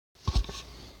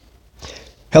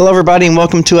Hello, everybody, and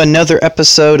welcome to another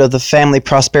episode of the Family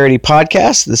Prosperity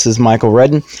Podcast. This is Michael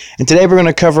Redden, and today we're going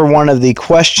to cover one of the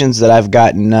questions that I've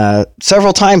gotten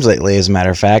several times lately, as a matter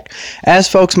of fact. As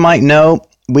folks might know,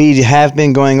 we have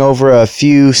been going over a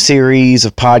few series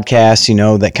of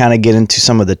podcasts, that kind of get into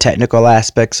some of the technical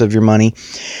aspects of your money,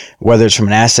 whether it's from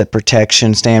an asset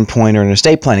protection standpoint or an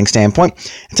estate planning standpoint.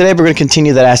 And today we're going to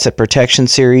continue that asset protection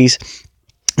series.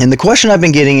 And the question I've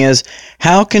been getting is,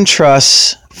 how can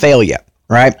trusts fail you?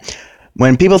 Right?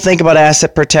 When people think about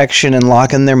asset protection and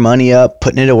locking their money up,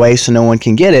 putting it away so no one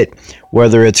can get it,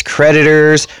 whether it's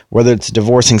creditors, whether it's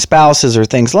divorcing spouses or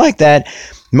things like that,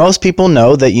 most people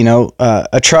know that,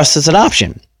 a trust is an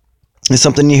option. It's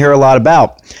something you hear a lot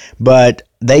about, but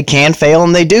they can fail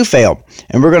and they do fail.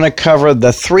 And we're going to cover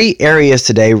the three areas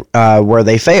today where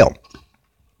they fail.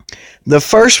 The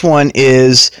first one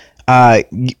is a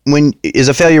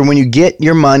failure when you get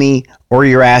your money or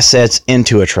your assets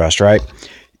into a trust, right?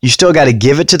 You still got to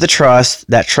give it to the trust.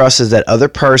 That trust is that other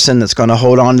person that's going to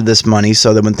hold on to this money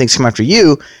so that when things come after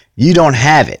you, you don't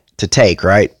have it to take,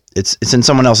 right? It's in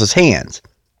someone else's hands.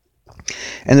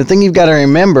 And the thing you've got to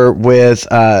remember with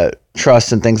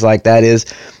trust and things like that is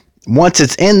once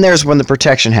it's in there's when the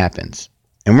protection happens.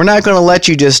 And we're not going to let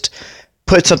you just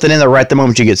put something in there right the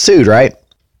moment you get sued, right?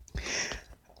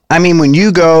 I mean, when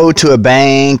you go to a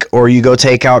bank or you go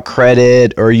take out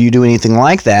credit or you do anything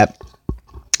like that,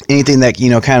 anything that,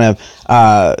 kind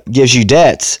of gives you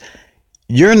debts,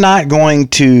 you're not going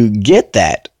to get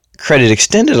that credit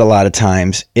extended a lot of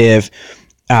times if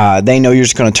they know you're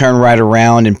just going to turn right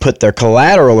around and put their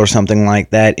collateral or something like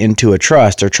that into a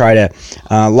trust or try to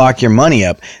lock your money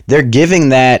up. They're giving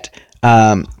that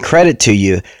credit to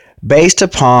you based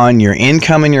upon your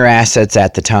income and your assets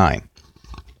at the time.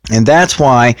 And that's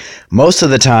why most of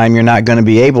the time you're not going to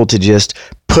be able to just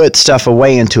put stuff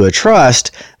away into a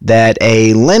trust that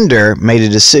a lender made a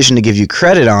decision to give you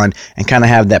credit on and kind of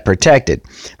have that protected.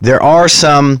 There are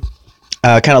some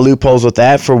kind of loopholes with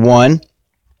that. For one,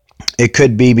 it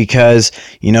could be because,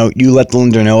 you let the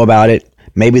lender know about it.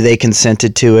 Maybe they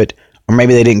consented to it, or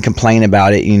maybe they didn't complain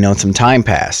about it, some time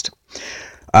passed.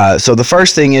 So the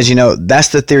first thing is, that's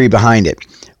the theory behind it.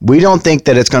 We don't think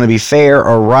that it's going to be fair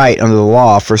or right under the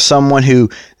law for someone who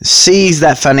sees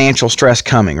that financial stress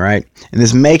coming, right, and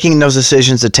is making those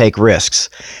decisions to take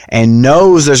risks and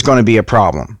knows there's going to be a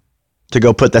problem to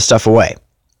go put that stuff away.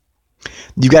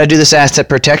 You've got to do this asset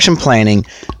protection planning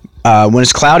when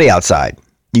it's cloudy outside.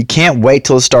 You can't wait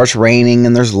till it starts raining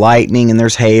and there's lightning and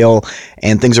there's hail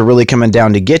and things are really coming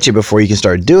down to get you before you can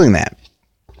start doing that.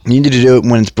 You need to do it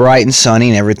when it's bright and sunny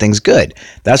and everything's good.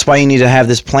 That's why you need to have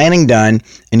this planning done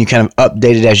and you kind of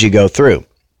update it as you go through.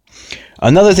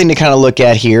 Another thing to kind of look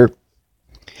at here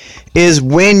is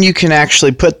when you can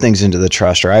actually put things into the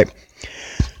trust, right?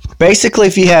 Basically,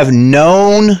 if you have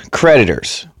known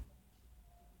creditors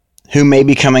who may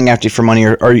be coming after you for money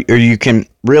or you can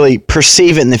really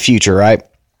perceive it in the future, right?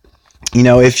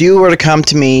 If you were to come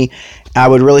to me, I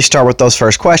would really start with those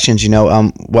first questions,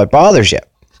 what bothers you?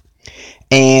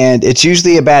 And it's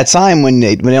usually a bad sign when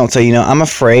they don't say, I'm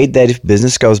afraid that if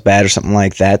business goes bad or something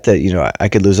like that, I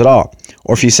could lose it all.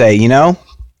 Or if you say,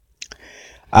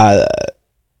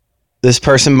 this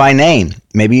person by name,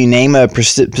 maybe you name a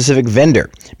specific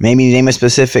vendor, maybe you name a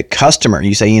specific customer.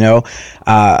 You say,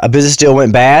 a business deal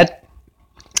went bad,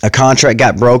 a contract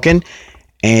got broken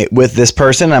with this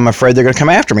person, I'm afraid they're going to come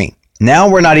after me. Now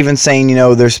we're not even saying,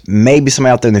 there's maybe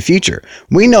somebody out there in the future.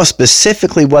 We know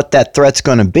specifically what that threat's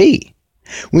going to be.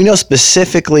 We know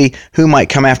specifically who might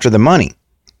come after the money.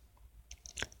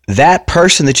 That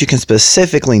person that you can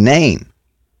specifically name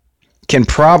can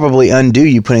probably undo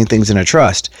you putting things in a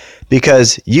trust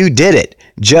because you did it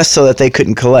just so that they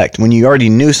couldn't collect when you already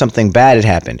knew something bad had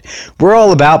happened. We're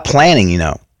all about planning,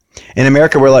 In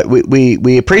America, we're like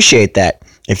we appreciate that.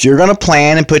 If you're going to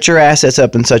plan and put your assets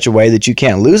up in such a way that you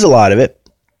can't lose a lot of it,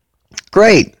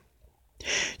 great.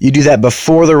 You do that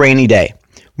before the rainy day.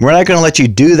 We're not going to let you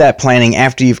do that planning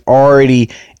after you've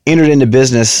already entered into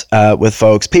business with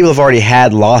folks. People have already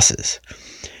had losses.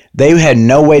 They had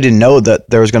no way to know that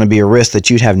there was going to be a risk that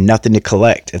you'd have nothing to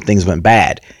collect if things went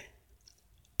bad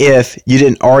if you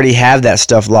didn't already have that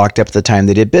stuff locked up at the time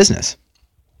they did business.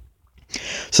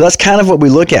 So that's kind of what we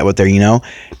look at with there,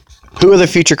 Who are the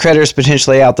future creditors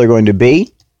potentially out there going to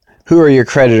be? Who are your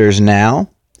creditors now?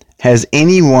 Has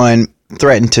anyone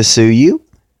threatened to sue you?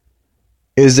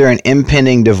 Is there an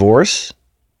impending divorce?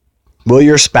 Will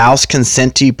your spouse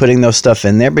consent to you putting those stuff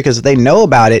in there? Because if they know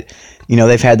about it,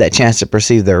 they've had that chance to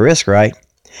perceive their risk, right?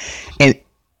 And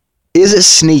is it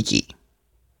sneaky?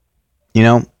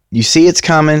 You see it's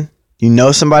coming. You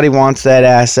know somebody wants that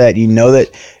asset. You know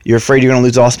that you're afraid you're going to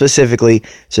lose all specifically.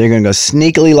 So you're going to go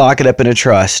sneakily lock it up in a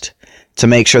trust to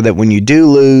make sure that when you do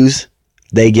lose,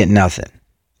 they get nothing.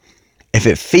 If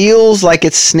it feels like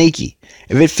it's sneaky,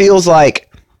 if it feels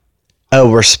like a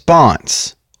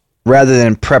response rather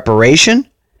than preparation,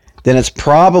 then it's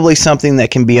probably something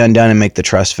that can be undone and make the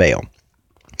trust fail.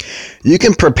 You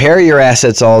can prepare your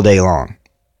assets all day long.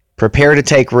 Prepare to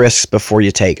take risks before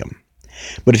you take them.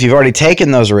 But if you've already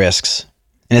taken those risks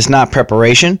and it's not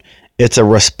preparation, it's a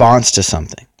response to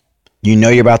something. You know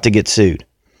you're about to get sued.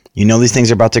 You know these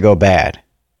things are about to go bad.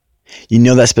 You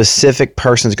know that specific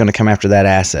person is going to come after that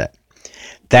asset.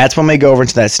 That's when we go over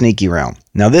into that sneaky realm.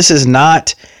 Now, this is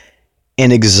not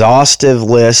an exhaustive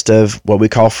list of what we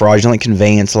call fraudulent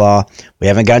conveyance law. We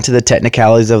haven't gotten to the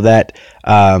technicalities of that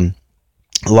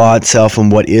law itself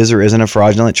and what is or isn't a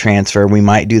fraudulent transfer. We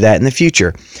might do that in the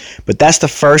future. But that's the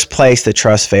first place that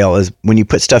trusts fail, is when you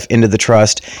put stuff into the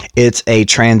trust, it's a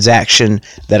transaction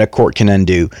that a court can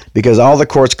undo. Because all the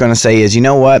court's going to say is, you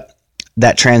know what?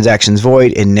 That transaction's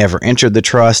void. It never entered the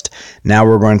trust. Now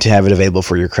we're going to have it available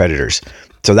for your creditors.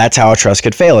 So that's how a trust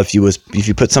could fail, if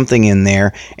you put something in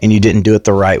there and you didn't do it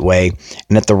the right way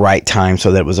and at the right time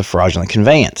so that it was a fraudulent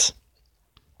conveyance.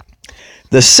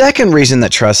 The second reason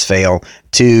that trusts fail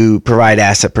to provide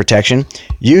asset protection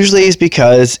usually is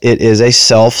because it is a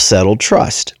self-settled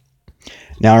trust.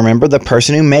 Now remember, the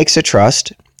person who makes a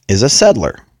trust is a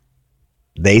settler.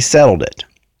 They settled it.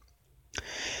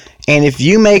 And if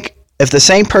the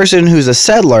same person who's a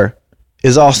settler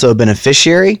is also a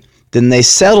beneficiary, then they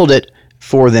settled it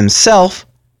for themselves,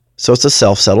 so it's a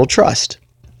self-settled trust.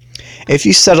 If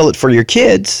you settle it for your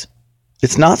kids,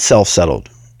 it's not self-settled.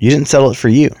 You didn't settle it for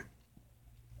you.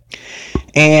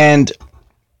 And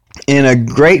in a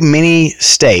great many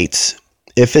states,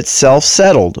 if it's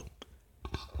self-settled,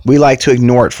 we like to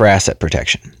ignore it for asset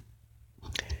protection.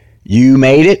 You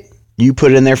made it, you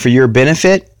put it in there for your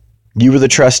benefit, you were the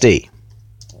trustee.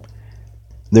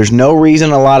 There's no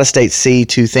reason a lot of states see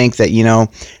to think that,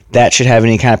 that should have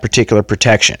any kind of particular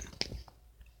protection.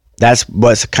 That's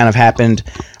what's kind of happened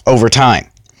over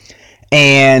time.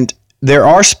 And there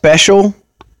are special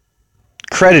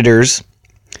creditors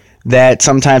that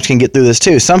sometimes can get through this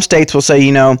too. Some states will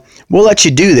say, we'll let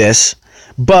you do this,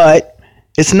 but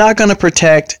it's not going to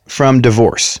protect from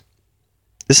divorce.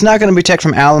 It's not going to protect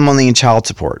from alimony and child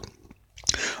support.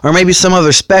 Or maybe some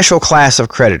other special class of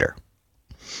creditor.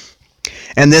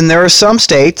 And then there are some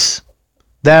states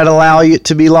that allow you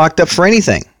to be locked up for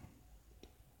anything.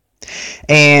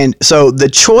 And so the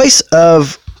choice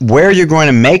of where you're going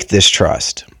to make this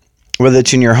trust, whether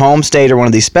it's in your home state or one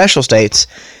of these special states,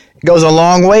 goes a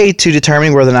long way to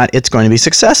determining whether or not it's going to be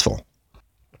successful.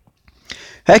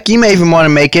 Heck, you may even want to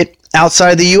make it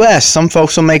outside the U.S. Some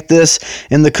folks will make this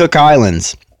in the Cook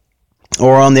Islands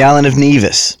or on the island of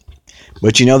Nevis.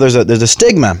 But there's a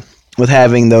stigma with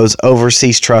having those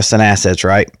overseas trusts and assets,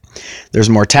 right? There's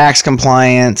more tax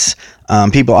compliance.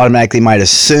 People automatically might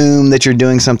assume that you're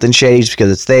doing something shady just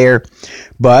because it's there.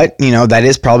 But, that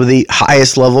is probably the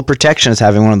highest level of protection, is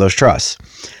having one of those trusts.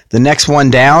 The next one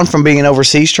down from being an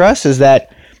overseas trust is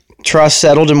that trust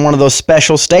settled in one of those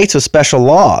special states with special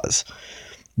laws.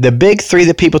 The big three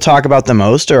that people talk about the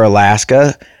most are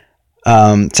Alaska,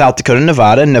 South Dakota, and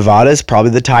Nevada. Nevada is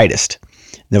probably the tightest.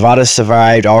 Nevada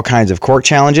survived all kinds of court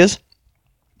challenges.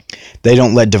 They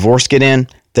don't let divorce get in.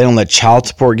 They don't let child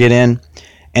support get in.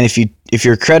 And if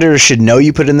your creditor should know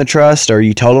you put it in the trust or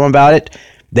you told them about it,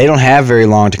 they don't have very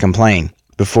long to complain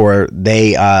before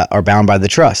they are bound by the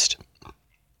trust.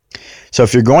 So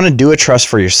if you're going to do a trust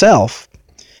for yourself,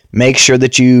 make sure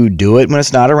that you do it when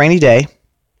it's not a rainy day.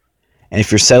 And if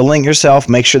you're settling yourself,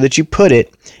 make sure that you put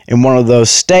it in one of those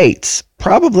states.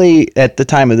 Probably at the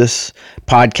time of this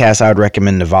podcast, I would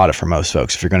recommend Nevada for most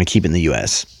folks if you're going to keep it in the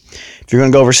U.S. If you're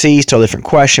going to go overseas, totally different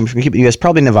question. If you're going to keep it in the U.S.,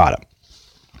 probably Nevada.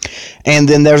 And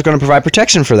then there's going to provide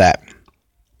protection for that.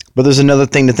 But there's another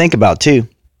thing to think about too.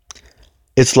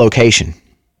 It's location.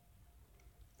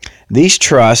 These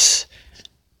trusts,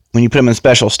 when you put them in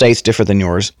special states different than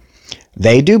yours,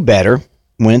 they do better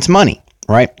when it's money,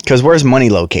 right? Because where's money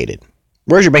located?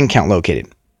 Where's your bank account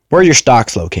located? Where are your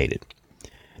stocks located?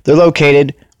 They're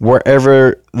located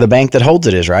wherever the bank that holds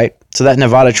it is, right? So that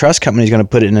Nevada trust company is going to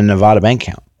put it in a Nevada bank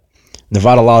account.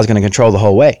 Nevada law is going to control the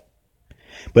whole way.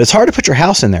 But it's hard to put your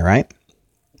house in there, right?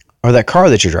 Or that car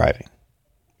that you're driving.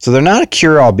 So they're not a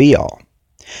cure-all, be-all.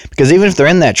 Because even if they're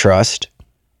in that trust,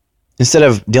 instead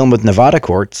of dealing with Nevada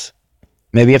courts,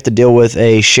 maybe you have to deal with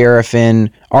a sheriff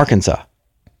in Arkansas,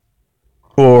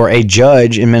 or a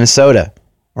judge in Minnesota,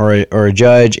 or a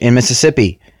judge in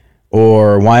Mississippi,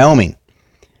 or Wyoming.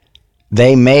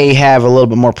 they may have a little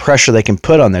bit more pressure they can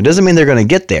put on there. Doesn't mean they're going to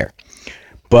get there,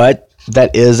 but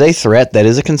that is a threat. That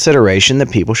is a consideration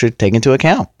that people should take into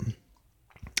account.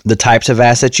 The types of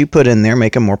assets you put in there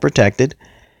make them more protected,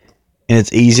 and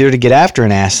it's easier to get after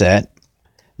an asset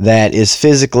that is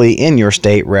physically in your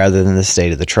state rather than the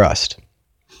state of the trust.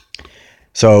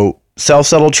 So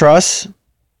self-settled trusts,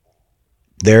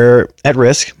 they're at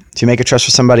risk. If you make a trust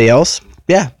for somebody else,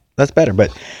 yeah, that's better.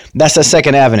 But that's the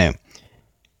second avenue.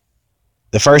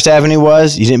 The first avenue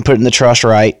was you didn't put it in the trust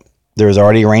right. There was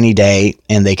already a rainy day,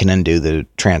 and they can undo the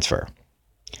transfer.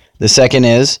 The second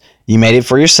is you made it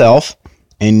for yourself,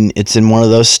 and it's in one of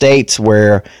those states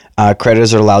where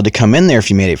creditors are allowed to come in there if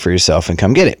you made it for yourself and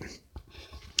come get it.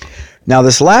 Now,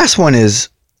 this last one is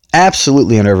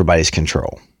absolutely under everybody's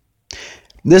control.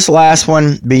 This last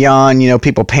one, beyond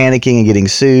people panicking and getting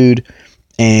sued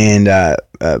and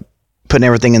putting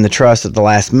everything in the trust at the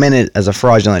last minute as a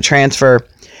fraudulent transfer,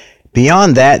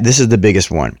 beyond that, this is the biggest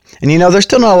one. And there's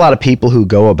still not a lot of people who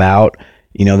go about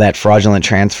that fraudulent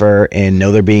transfer and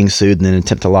know they're being sued and then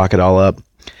attempt to lock it all up.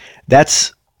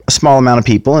 That's a small amount of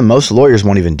people, and most lawyers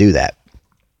won't even do that.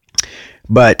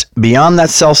 But beyond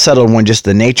that self-settled one, just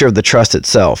the nature of the trust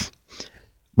itself,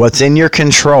 what's in your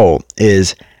control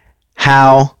is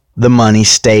how the money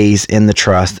stays in the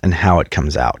trust and how it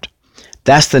comes out.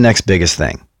 That's the next biggest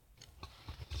thing.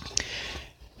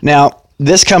 Now,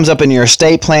 this comes up in your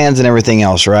estate plans and everything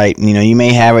else, right? You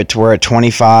may have it to where at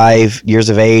 25 years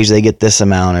of age, they get this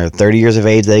amount, or 30 years of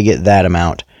age, they get that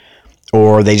amount,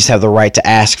 or they just have the right to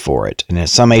ask for it. And at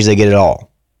some age, they get it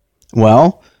all.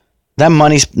 Well, that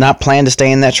money's not planned to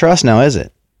stay in that trust now, is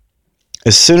it?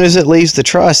 As soon as it leaves the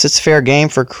trust, it's fair game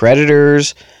for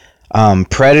creditors,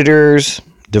 predators,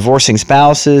 divorcing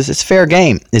spouses. It's fair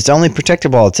game. It's only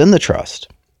protected while it's in the trust.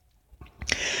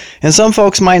 And some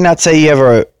folks might not say you have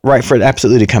a right for it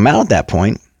absolutely to come out at that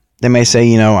point. They may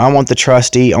say, I want the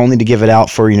trustee only to give it out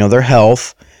for, their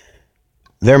health,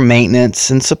 their maintenance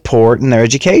and support, and their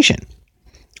education.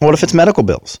 What if it's medical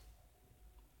bills?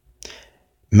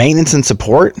 Maintenance and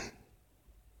support?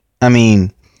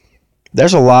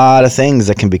 There's a lot of things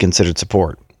that can be considered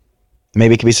support.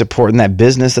 Maybe it could be supporting that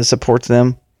business that supports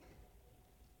them.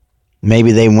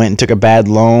 Maybe they went and took a bad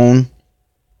loan.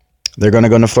 They're going to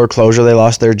go into foreclosure. They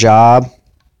lost their job.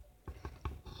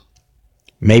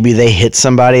 Maybe they hit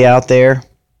somebody out there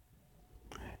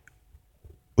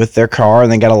with their car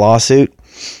and they got a lawsuit.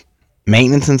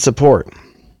 Maintenance and support.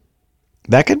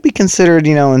 That could be considered,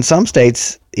 in some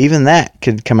states, even that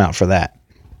could come out for that.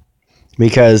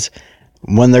 Because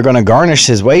when they're going to garnish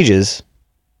his wages,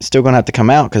 it's still going to have to come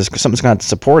out because something's going to have to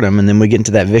support him. And then we get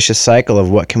into that vicious cycle of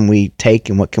what can we take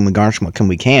and what can we garnish and what can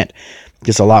we can't. It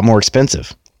gets a lot more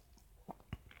expensive.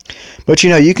 But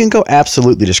you can go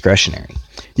absolutely discretionary.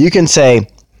 You can say,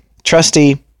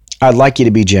 trustee, I'd like you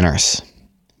to be generous,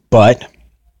 but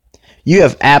you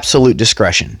have absolute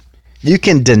discretion. You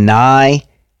can deny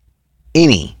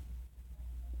any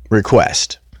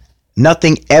request.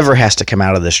 Nothing ever has to come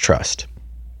out of this trust.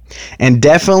 And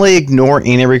definitely ignore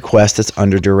any request that's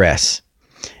under duress.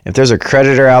 If there's a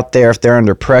creditor out there, if they're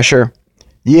under pressure,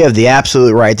 you have the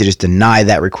absolute right to just deny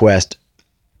that request.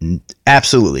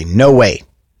 Absolutely. No way.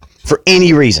 For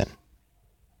any reason.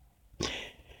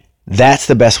 That's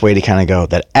the best way to kind of go.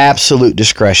 That absolute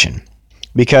discretion.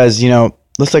 Because,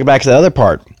 let's look back to the other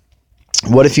part.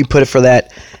 What if you put it for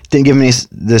that, didn't give them any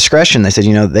discretion? They said,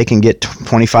 they can get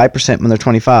 25% when they're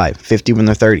 25, 50 when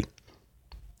they're 30.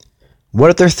 What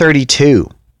if they're 32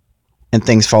 and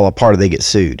things fall apart or they get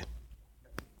sued?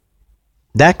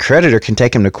 That creditor can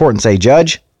take them to court and say,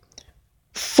 Judge,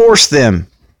 force them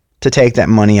to take that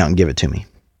money out and give it to me.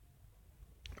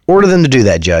 Order them to do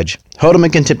that, Judge. Hold them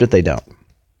in contempt if they don't.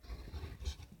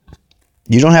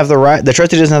 You don't have the right, the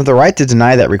trustee doesn't have the right to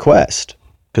deny that request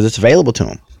because it's available to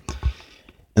them.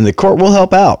 And the court will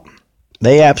help out.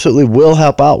 They absolutely will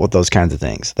help out with those kinds of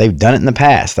things. They've done it in the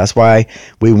past. That's why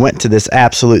we went to this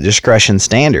absolute discretion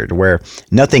standard where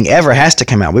nothing ever has to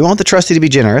come out. We want the trustee to be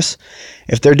generous.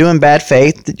 If they're doing bad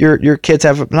faith, your kids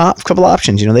have a couple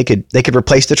options. They could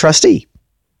replace the trustee.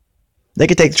 They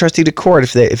could take the trustee to court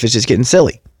if it's just getting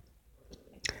silly.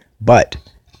 But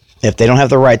if they don't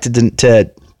have the right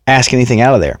to ask anything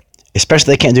out of there,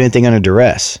 especially they can't do anything under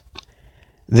duress,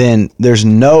 then there's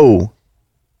no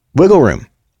wiggle room.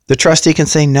 The trustee can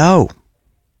say no.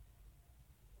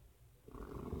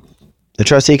 The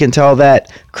trustee can tell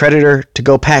that creditor to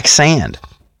go pack sand.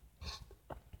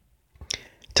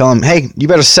 Tell him, hey, you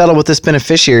better settle with this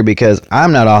beneficiary because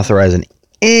I'm not authorizing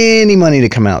any money to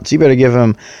come out. So you better give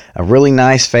him a really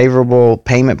nice, favorable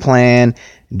payment plan,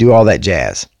 do all that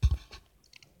jazz.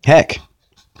 Heck,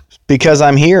 because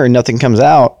I'm here and nothing comes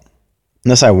out,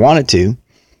 unless I wanted to.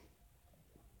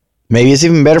 Maybe it's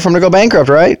even better for him to go bankrupt,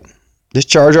 right? Just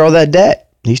charge all that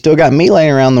debt. He still got me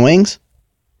laying around the wings.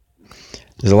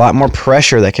 There's a lot more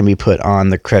pressure that can be put on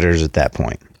the creditors at that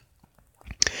point.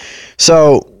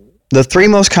 So the three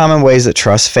most common ways that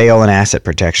trusts fail in asset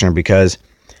protection are because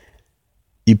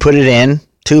you put it in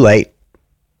too late.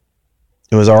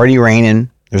 It was already raining.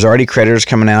 There's already creditors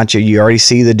coming at you. You already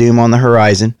see the doom on the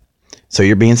horizon. So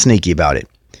you're being sneaky about it.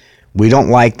 We don't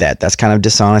like that. That's kind of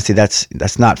dishonesty.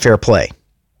 That's not fair play.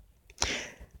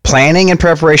 Planning and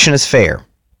preparation is fair.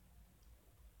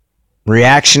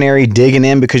 Reactionary digging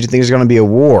in because you think there's going to be a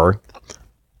war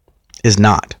is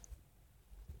not.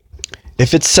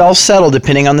 If it's self-settled,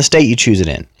 depending on the state you choose it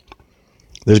in,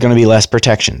 there's going to be less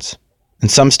protections. In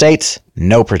some states,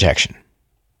 no protection.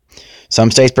 Some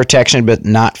states protection, but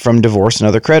not from divorce and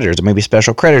other creditors. There may be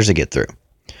special creditors to get through.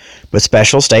 But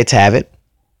special states have it.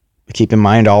 Keep in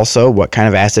mind also what kind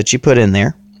of assets you put in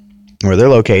there, where they're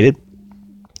located.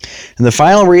 And the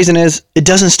final reason is it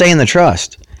doesn't stay in the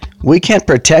trust. We can't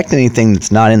protect anything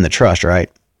that's not in the trust, right?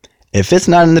 If it's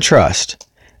not in the trust,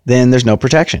 then there's no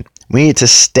protection. We need to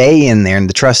stay in there and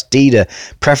the trustee to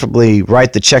preferably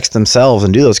write the checks themselves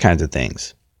and do those kinds of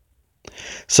things.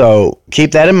 So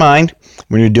keep that in mind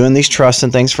when you're doing these trusts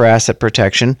and things for asset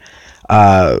protection.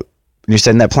 When you're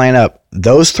setting that plan up,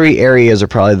 those three areas are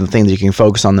probably the things you can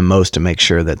focus on the most to make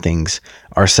sure that things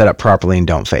are set up properly and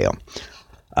don't fail.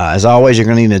 As always, you're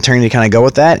going to need an attorney to kind of go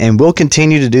with that, and we'll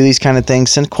continue to do these kind of things.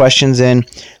 Send questions in.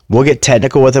 We'll get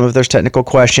technical with them if there's technical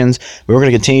questions. We're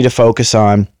going to continue to focus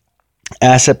on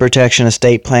asset protection,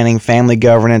 estate planning, family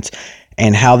governance,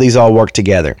 and how these all work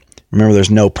together. Remember,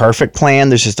 there's no perfect plan.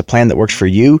 There's just a plan that works for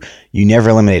you. You never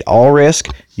eliminate all risk.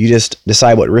 You just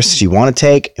decide what risks you want to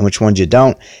take and which ones you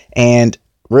don't. And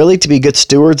really, to be good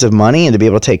stewards of money and to be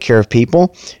able to take care of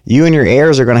people, you and your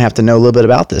heirs are going to have to know a little bit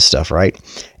about this stuff, right?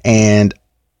 And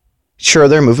sure,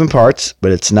 they're moving parts,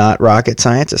 but it's not rocket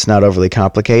science. It's not overly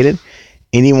complicated.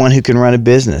 Anyone who can run a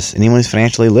business, anyone who's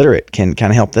financially literate can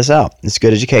kind of help this out. It's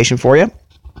good education for you.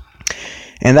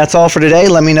 And that's all for today.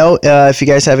 Let me know if you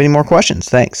guys have any more questions.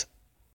 Thanks.